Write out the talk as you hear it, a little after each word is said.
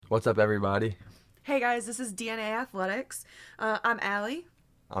What's up, everybody? Hey guys, this is DNA Athletics. I'm Allie,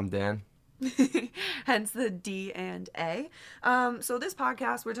 I'm Dan. hence the D and A. So this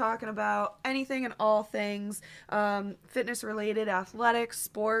podcast, we're talking about anything and all things fitness related, athletics,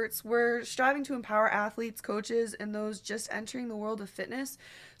 sports. We're striving to empower athletes, coaches, and those just entering the world of fitness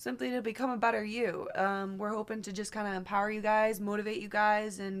simply to become a better you. We're hoping to just kind of empower you guys, motivate you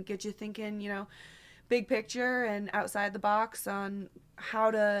guys, and get you thinking, big picture and outside the box on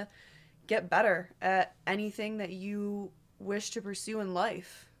how to get better at anything that you wish to pursue in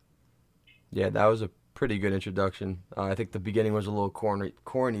life. Yeah, that was a pretty good introduction. I think the beginning was a little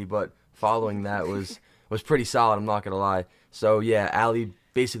corny, but following that was pretty solid. I'm not gonna lie. So yeah, Ali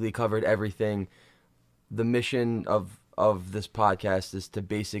basically covered everything. The mission of this podcast is to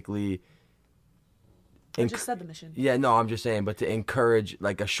basically. I just said the mission. Yeah, no, I'm just saying, but to encourage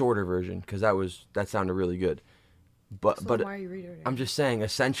like a shorter version because that sounded really good. But Why are you reiterating? I'm just saying,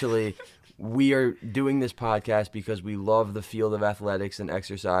 essentially, we are doing this podcast because we love the field of athletics and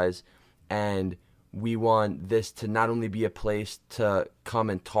exercise, and we want this to not only be a place to come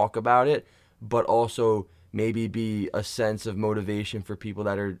and talk about it, but also maybe be a sense of motivation for people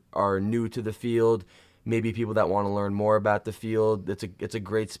that are new to the field, maybe people that want to learn more about the field. It's a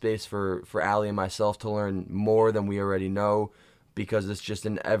great space for Ali and myself to learn more than we already know, because it's just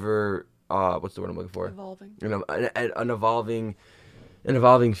an ever what's the word I'm looking for? Evolving. An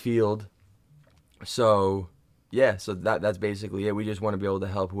evolving field. So yeah, so that's basically it. We just want to be able to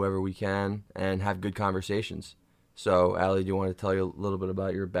help whoever we can and have good conversations. So Ali, do you want to tell you a little bit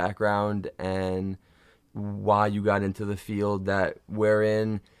about your background and why you got into the field that we're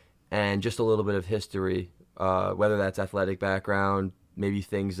in, and just a little bit of history, whether that's athletic background, maybe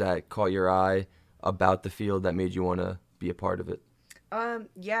things that caught your eye about the field that made you want to be a part of it?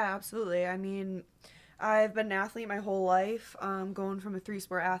 Yeah, absolutely. I mean, I've been an athlete my whole life, going from a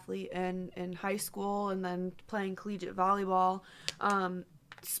three-sport athlete in high school and then playing collegiate volleyball.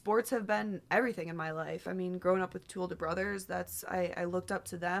 Sports have been everything in my life. I mean, growing up with two older brothers, I looked up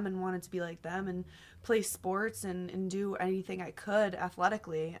to them and wanted to be like them and play sports and do anything I could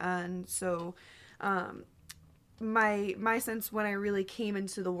athletically. And so, my sense when I really came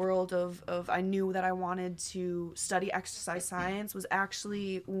into the world of I knew that I wanted to study exercise science was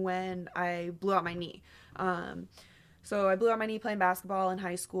actually when I blew out my knee. So I blew out my knee playing basketball in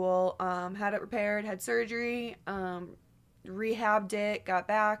high school, had it repaired, had surgery, rehabbed it, got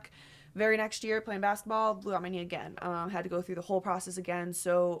back. Very next year playing basketball, blew out my knee again. Had to go through the whole process again.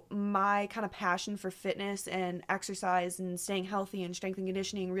 So my kind of passion for fitness and exercise and staying healthy and strength and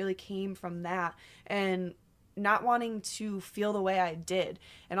conditioning really came from that. And not wanting to feel the way I did,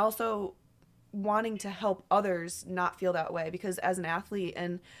 and also wanting to help others not feel that way, because as an athlete,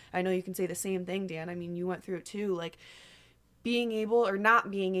 and I know you can say the same thing, Dan, I mean, you went through it too, like being able or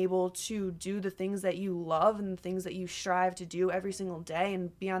not being able to do the things that you love and the things that you strive to do every single day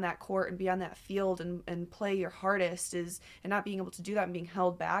and be on that court and be on that field and play your hardest and not being able to do that and being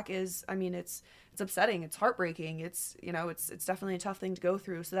held back is, I mean, it's upsetting. It's heartbreaking. It's definitely a tough thing to go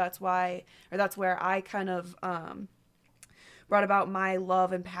through. So that's where I kind of brought about my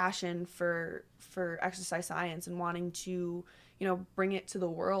love and passion for exercise science and wanting to, bring it to the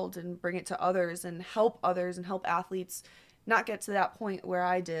world and bring it to others and help athletes not get to that point where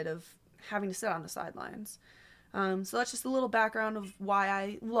I did of having to sit on the sidelines. So that's just a little background of why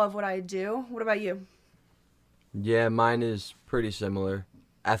I love what I do. What about you? Yeah, mine is pretty similar.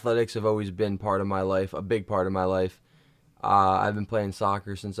 Athletics have always been part of my life, a big part of my life. I've been playing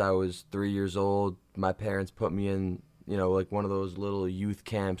soccer since I was 3 years old. My parents put me in, like one of those little youth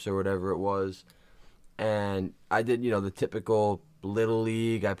camps or whatever it was. And I did, the typical little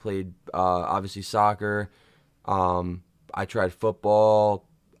league. I played, obviously, soccer. I tried football,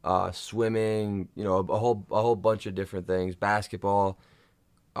 swimming, a whole bunch of different things, basketball.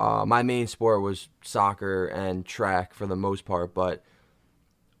 My main sport was soccer and track for the most part, but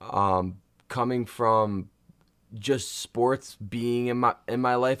coming from just sports being in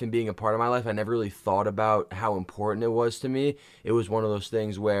my life and being a part of my life, I never really thought about how important it was to me. It was one of those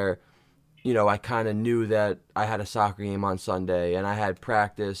things where, I kind of knew that I had a soccer game on Sunday and I had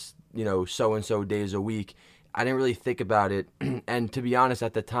practice, so and so days a week. I didn't really think about it, and to be honest,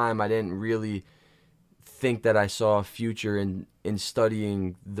 at the time, I didn't really think that I saw a future in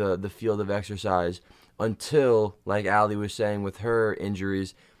studying the field of exercise until, like Ali was saying with her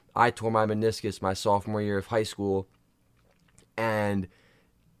injuries, I tore my meniscus my sophomore year of high school, and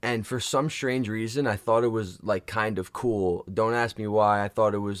for some strange reason, I thought it was like kind of cool. Don't ask me why. I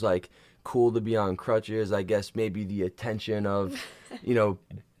thought it was like cool to be on crutches. I guess maybe the attention of,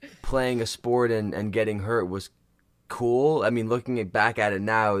 playing a sport and getting hurt was cool. I mean, back at it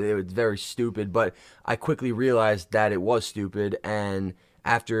now, it was very stupid, but I quickly realized that it was stupid. And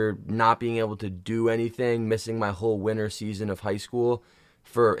after not being able to do anything, missing my whole winter season of high school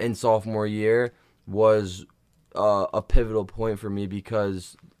in sophomore year was a pivotal point for me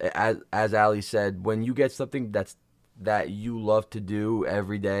because, as Ali said, when you get something that you love to do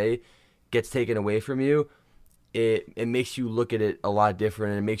every day gets taken away from you, it makes you look at it a lot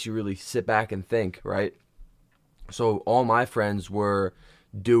different, and it makes you really sit back and think, right? So all my friends were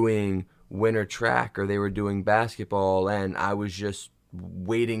doing winter track or they were doing basketball, and I was just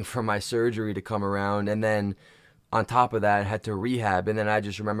waiting for my surgery to come around, and then on top of that, I had to rehab. And then I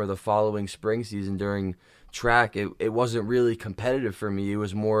just remember the following spring season during track, it wasn't really competitive for me. It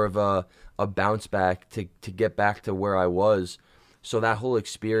was more of a bounce back to get back to where I was. So that whole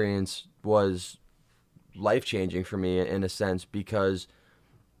experience was life changing for me in a sense because,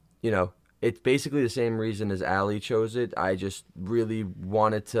 you know, it's basically the same reason as Ali chose it. I just really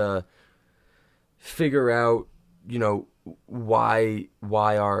wanted to figure out, you know, why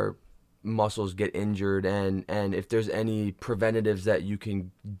our muscles get injured, and if there's any preventatives that you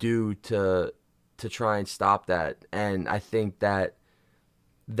can do to try and stop that. And I think that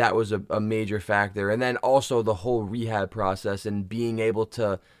was a major factor. And then also the whole rehab process and being able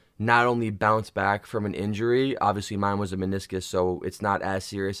to not only bounce back from an injury, obviously mine was a meniscus, so it's not as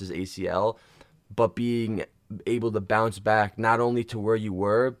serious as ACL, but being able to bounce back not only to where you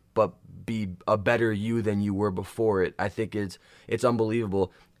were, but be a better you than you were before it. I think it's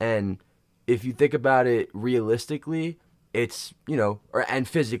unbelievable. And if you think about it realistically, it's, you know, and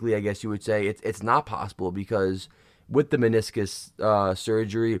physically, I guess you would say it's not possible because with the meniscus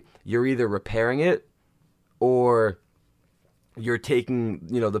surgery, you're either repairing it or you're taking,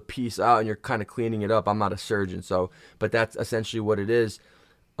 you know, the piece out and you're kind of cleaning it up. I'm not a surgeon, but that's essentially what it is.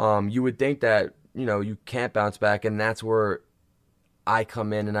 You would think that, you know, you can't bounce back, and that's where I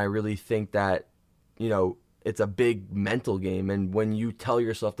come in, and I really think that, you know, it's a big mental game. And when you tell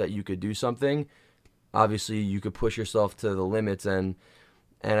yourself that you could do something, obviously you could push yourself to the limits. And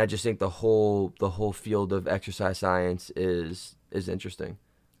I just think the whole field of exercise science is interesting.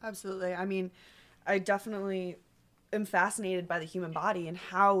 Absolutely. I mean, I definitely am fascinated by the human body and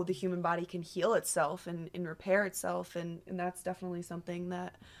how the human body can heal itself and repair itself. And that's definitely something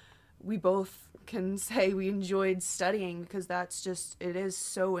that we both can say we enjoyed studying because it is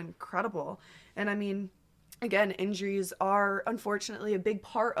so incredible. And I mean, again, injuries are unfortunately a big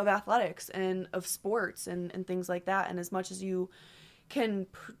part of athletics and of sports and things like that. And as much as you can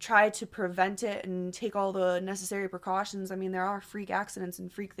try to prevent it and take all the necessary precautions, I mean, there are freak accidents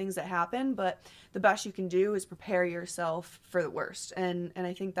and freak things that happen, but the best you can do is prepare yourself for the worst. And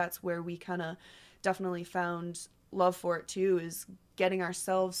I think that's where we kind of definitely found love for it too, is getting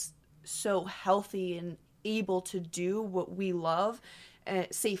ourselves so healthy and able to do what we love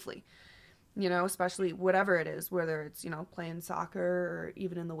safely. You know, especially whatever it is, whether it's, you know, playing soccer or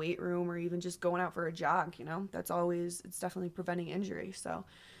even in the weight room or even just going out for a jog, you know, it's definitely preventing injury. So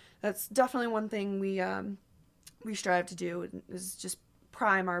that's definitely one thing we strive to do, is just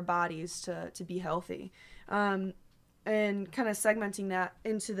prime our bodies to be healthy. And kind of segmenting that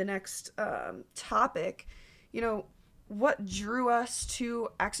into the next topic, you know, what drew us to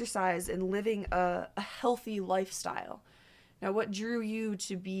exercise and living a healthy lifestyle? Now, what drew you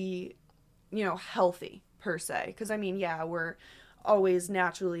to be, you know, healthy per se? Because I mean, yeah, we're always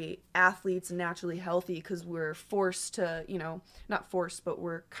naturally athletes and naturally healthy because we're forced to, you know, not forced, but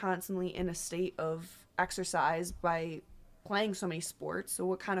we're constantly in a state of exercise by playing so many sports. So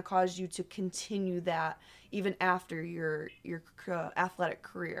what kind of caused you to continue that even after your athletic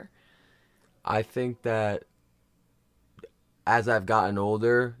career? I think that as I've gotten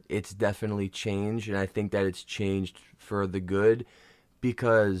older, it's definitely changed, and I think that it's changed for the good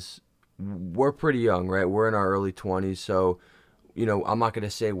because we're pretty young, right? We're in our early 20s, so, you know, I'm not going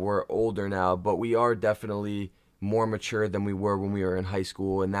to say we're older now, but we are definitely more mature than we were when we were in high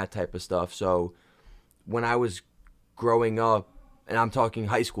school and that type of stuff. So when I was growing up, and I'm talking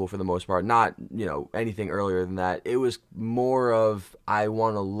high school for the most part, not, you know, anything earlier than that, it was more of I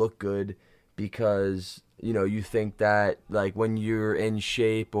want to look good because, you know, you think that, like, when you're in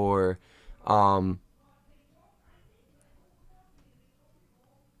shape or well,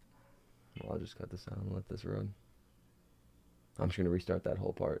 I'll just cut this out and let this run. I'm just gonna restart that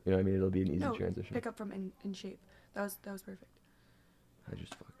whole part. You know what I mean? It'll be an easy transition. Pick up from in shape. That was perfect. I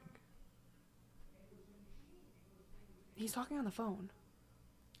just fucking. He's talking on the phone.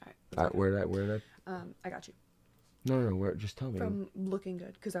 All right. Where did I? I got you. No. Where? Just tell me. From looking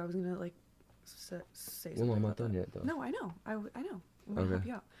good, because I was gonna like say something. Well, no, I'm not done yet though. No, I know. I know. I'm gonna help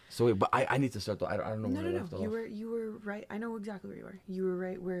you out. So wait, but I need to start though. I don't know No, where no, I left no. off. You were right. I know exactly where you were. You were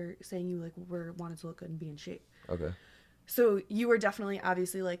right. We're saying you like were wanted to look good and be in shape. Okay. So you were definitely,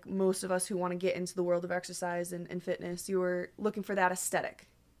 obviously, like most of us who want to get into the world of exercise and fitness, you were looking for that aesthetic,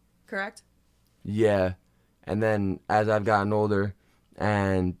 correct? Yeah. And then as I've gotten older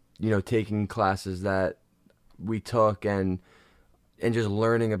and, taking classes that we took and just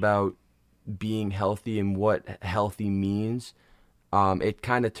learning about being healthy and what healthy means, it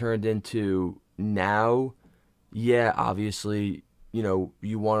kind of turned into now, yeah, obviously,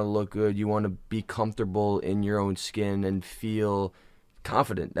 you want to look good, you want to be comfortable in your own skin and feel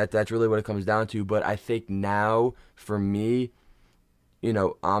confident. That's really what it comes down to. But I think now, for me,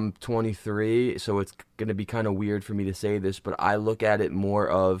 I'm 23, so it's going to be kind of weird for me to say this, but I look at it more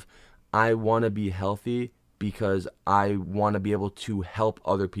of I want to be healthy because I want to be able to help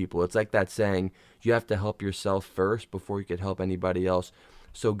other people. It's like that saying, you have to help yourself first before you could help anybody else.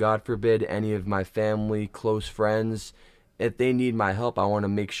 So God forbid any of my family, close friends, if they need my help, I want to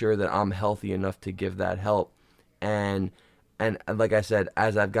make sure that I'm healthy enough to give that help. And and like I said,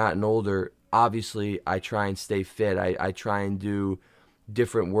 as I've gotten older, obviously I try and stay fit. I try and do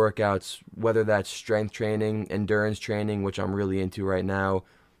different workouts, whether that's strength training, endurance training, which I'm really into right now,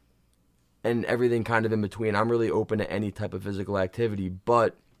 and everything kind of in between. I'm really open to any type of physical activity,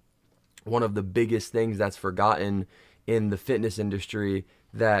 but one of the biggest things that's forgotten in the fitness industry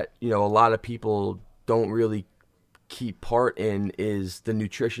that, a lot of people don't really keep part in is the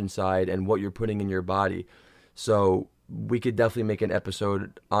nutrition side and what you're putting in your body. So we could definitely make an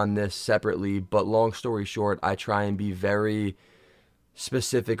episode on this separately, but long story short, I try and be very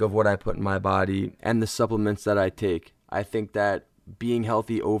specific of what I put in my body and the supplements that I take. I think that being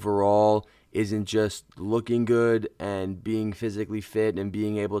healthy overall isn't just looking good and being physically fit and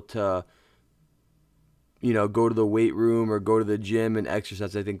being able to, go to the weight room or go to the gym and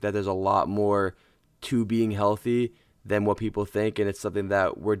exercise. I think that there's a lot more to being healthy than what people think, and it's something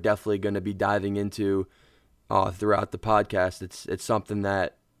that we're definitely going to be diving into throughout the podcast. It's something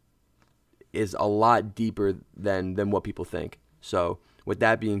that is a lot deeper than what people think. So with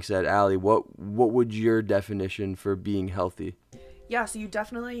that being said, Allie, what would your definition for being healthy? Yeah, so you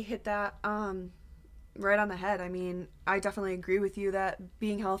definitely hit that right on the head. I mean, I definitely agree with you that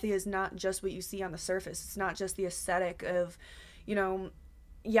being healthy is not just what you see on the surface. It's not just the aesthetic of,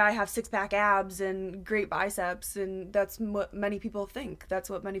 yeah, I have six-pack abs and great biceps, and that's what many people think. That's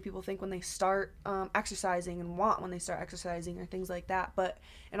what many people think when they start exercising and want when they start exercising or things like that. But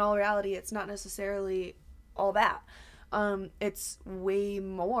in all reality, it's not necessarily all that. It's way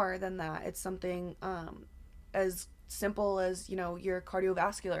more than that. It's something as simple as, your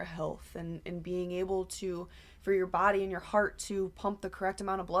cardiovascular health and being able to, for your body and your heart to pump the correct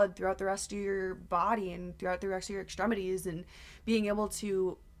amount of blood throughout the rest of your body and throughout the rest of your extremities, and being able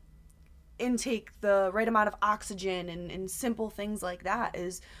to intake the right amount of oxygen and simple things like that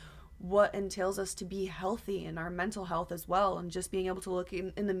is what entails us to be healthy, and our mental health as well, and just being able to look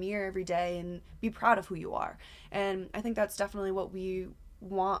in the mirror every day and be proud of who you are. And I think that's definitely what we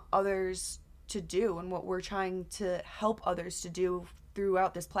want others to do, and what we're trying to help others to do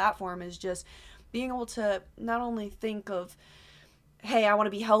throughout this platform is just being able to not only think of, hey, I want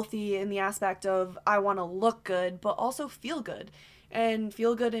to be healthy in the aspect of I want to look good, but also feel good, and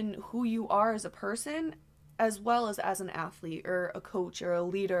feel good in who you are as a person, as well as an athlete or a coach or a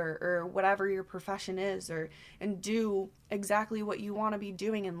leader or whatever your profession is, and do exactly what you want to be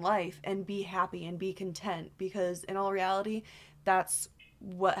doing in life and be happy and be content, because in all reality, that's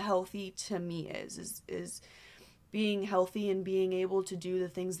what healthy to me is being healthy and being able to do the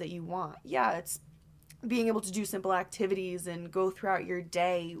things that you want. Yeah, it's being able to do simple activities and go throughout your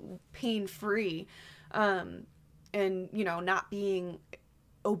day pain-free, and not being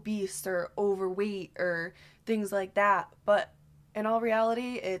obese or overweight or things like that. But in all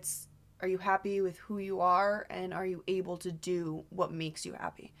reality, it's, are you happy with who you are, and are you able to do what makes you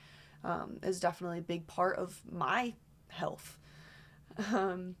happy? Is definitely a big part of my health.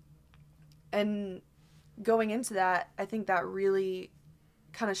 And going into that, I think that really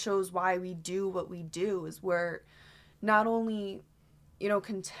kind of shows why we do what we do, is we're not only,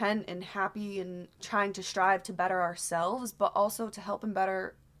 content and happy and trying to strive to better ourselves, but also to help and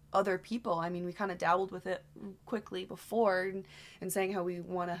better other people. I mean, we kind of dabbled with it quickly before, and saying how we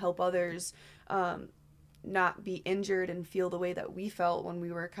want to help others not be injured and feel the way that we felt when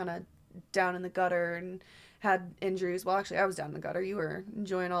we were kind of down in the gutter and had injuries. Well, actually, I was down in the gutter. You were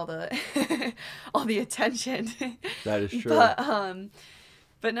enjoying all the all the attention. That is true.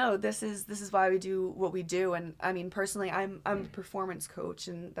 But no, this is why we do what we do. And I mean, personally, I'm a performance coach,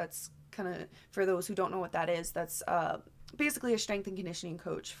 and that's kind of, for those who don't know what that is, that's basically a strength and conditioning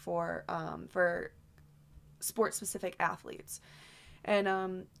coach for sport specific athletes.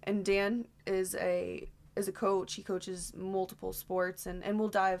 And Dan is a coach. He coaches multiple sports, and we'll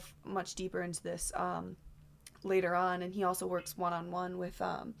dive much deeper into this later on. And he also works one on one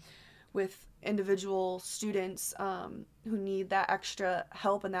with individual students who need that extra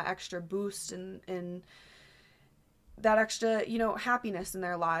help and that extra boost and that extra, happiness in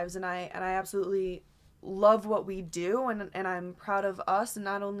their lives. And I absolutely love what we do, and I'm proud of us, and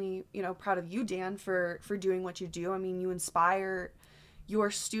not only, proud of you, Dan, for doing what you do. I mean, you inspire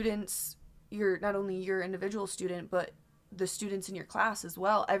your students, not only your individual student, but the students in your class as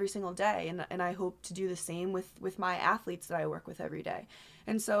well every single day. And I hope to do the same with my athletes that I work with every day.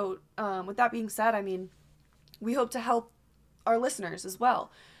 And so with that being said, I mean, we hope to help our listeners as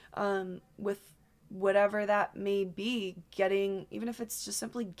well with whatever that may be, even if it's just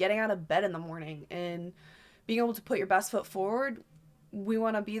simply getting out of bed in the morning and being able to put your best foot forward. We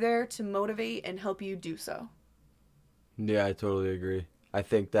want to be there to motivate and help you do so. Yeah, I totally agree. I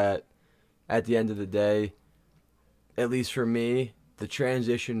think that at the end of the day, at least for me, the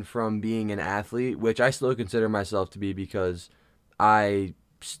transition from being an athlete, which I still consider myself to be because I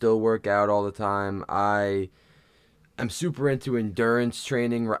still work out all the time. I'm super into endurance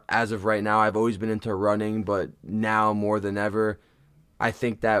training as of right now. I've always been into running, but now more than ever, I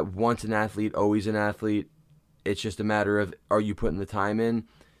think that once an athlete, always an athlete. It's just a matter of, are you putting the time in?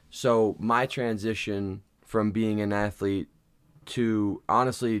 So my transition from being an athlete to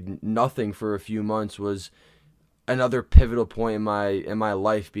honestly nothing for a few months was another pivotal point in my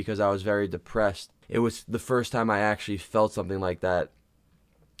life because I was very depressed. It was the first time I actually felt something like that.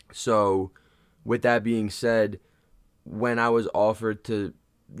 So with that being said, when I was offered to,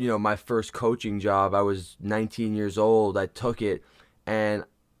 my first coaching job, I was 19 years old. I took it, and,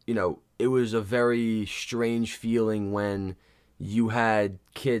 it was a very strange feeling when you had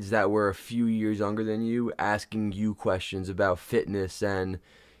kids that were a few years younger than you asking you questions about fitness and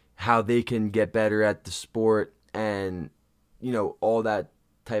how they can get better at the sport and, all that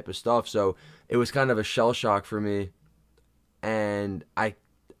type of stuff. So it was kind of a shell shock for me, and I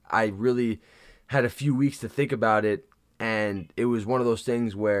really had a few weeks to think about it. And it was one of those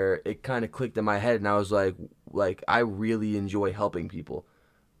things where it kind of clicked in my head, and I was like, I really enjoy helping people.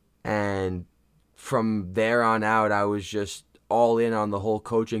 And from there on out, I was just all in on the whole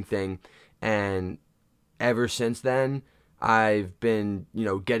coaching thing. And ever since then, I've been,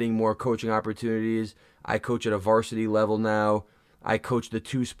 getting more coaching opportunities. I coach at a varsity level now. I coach the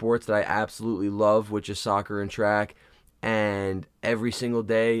two sports that I absolutely love, which is soccer and track. And every single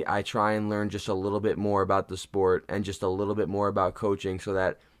day I try and learn just a little bit more about the sport and just a little bit more about coaching so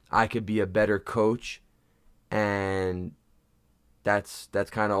that I could be a better coach. And that's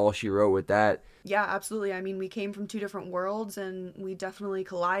kind of all she wrote with that. Yeah, absolutely. I mean, we came from two different worlds and we definitely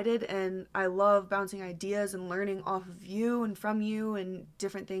collided, and I love bouncing ideas and learning off of you and from you and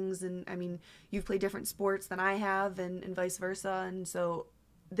different things. And I mean, you've played different sports than I have, and vice versa. And so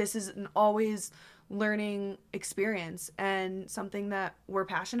this is an always learning experience and something that we're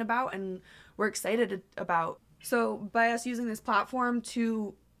passionate about and we're excited about. So by us using this platform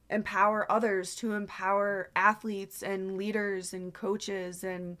to empower others, to empower athletes and leaders and coaches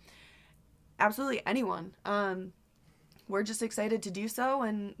and absolutely anyone, we're just excited to do so,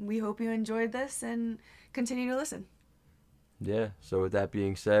 and we hope you enjoyed this and continue to listen. Yeah, so with that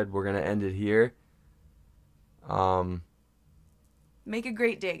being said, we're going to end it here. Make a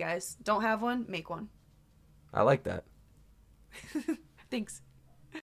great day, guys. Don't have one, make one. I like that. Thanks.